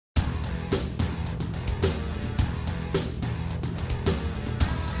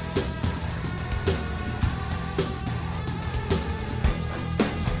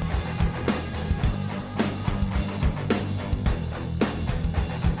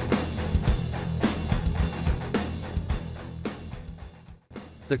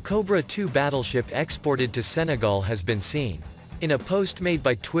The Cobra II battleship exported to Senegal has been seen. In a post made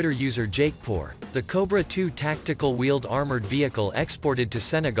by Twitter user Jakepour, the Cobra II tactical wheeled armored vehicle exported to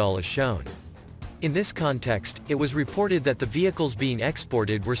Senegal is shown. In this context, it was reported that the vehicles being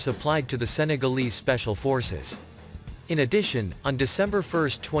exported were supplied to the Senegalese Special Forces. In addition, on December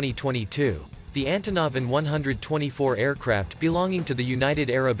 1, 2022, the Antonov An-124 aircraft belonging to the United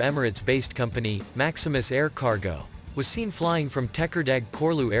Arab Emirates-based company, Maximus Air Cargo, was seen flying from Tekirdağ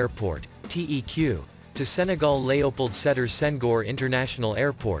Çorlu Airport, TEQ, to Senegal Léopold Sédar Senghor International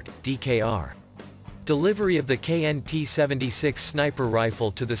Airport, DKR. Delivery of the KNT-76 sniper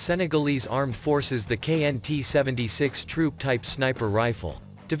rifle to the Senegalese Armed Forces. The KNT-76 troop-type sniper rifle,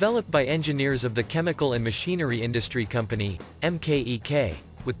 developed by engineers of the chemical and machinery industry company, MKEK,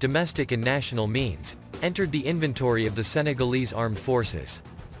 with domestic and national means, entered the inventory of the Senegalese Armed Forces.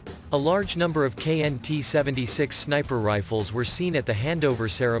 A large number of KNT-76 sniper rifles were seen at the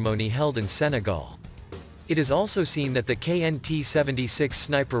handover ceremony held in Senegal. It is also seen that the KNT-76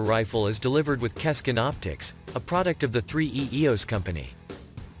 sniper rifle is delivered with KESKİN optics, a product of the 3E EOS company.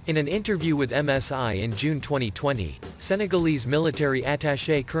 In an interview with MSI in June 2020, Senegalese military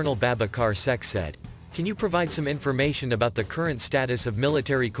attaché Colonel Babacar Seck said, "Can you provide some information about the current status of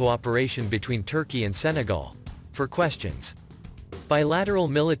military cooperation between Turkey and Senegal?" For questions. Bilateral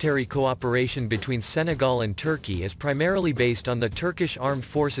military cooperation between Senegal and Turkey is primarily based on the Turkish Armed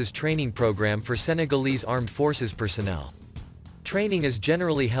Forces training program for Senegalese Armed Forces personnel. Training is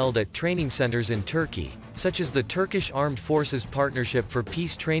generally held at training centers in Turkey, such as the Turkish Armed Forces Partnership for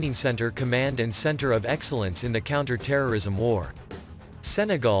Peace Training Center Command and Center of Excellence in the Counter-Terrorism War.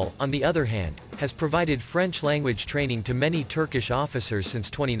 Senegal, on the other hand, has provided French language training to many Turkish officers since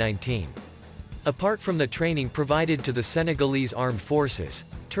 2019. Apart from the training provided to the Senegalese Armed Forces,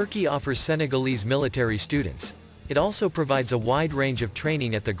 Turkey offers Senegalese military students. It also provides a wide range of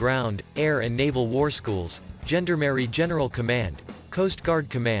training at the ground, air and naval war schools, Gendarmerie General Command, Coast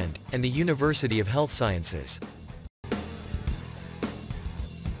Guard Command, and the University of Health Sciences.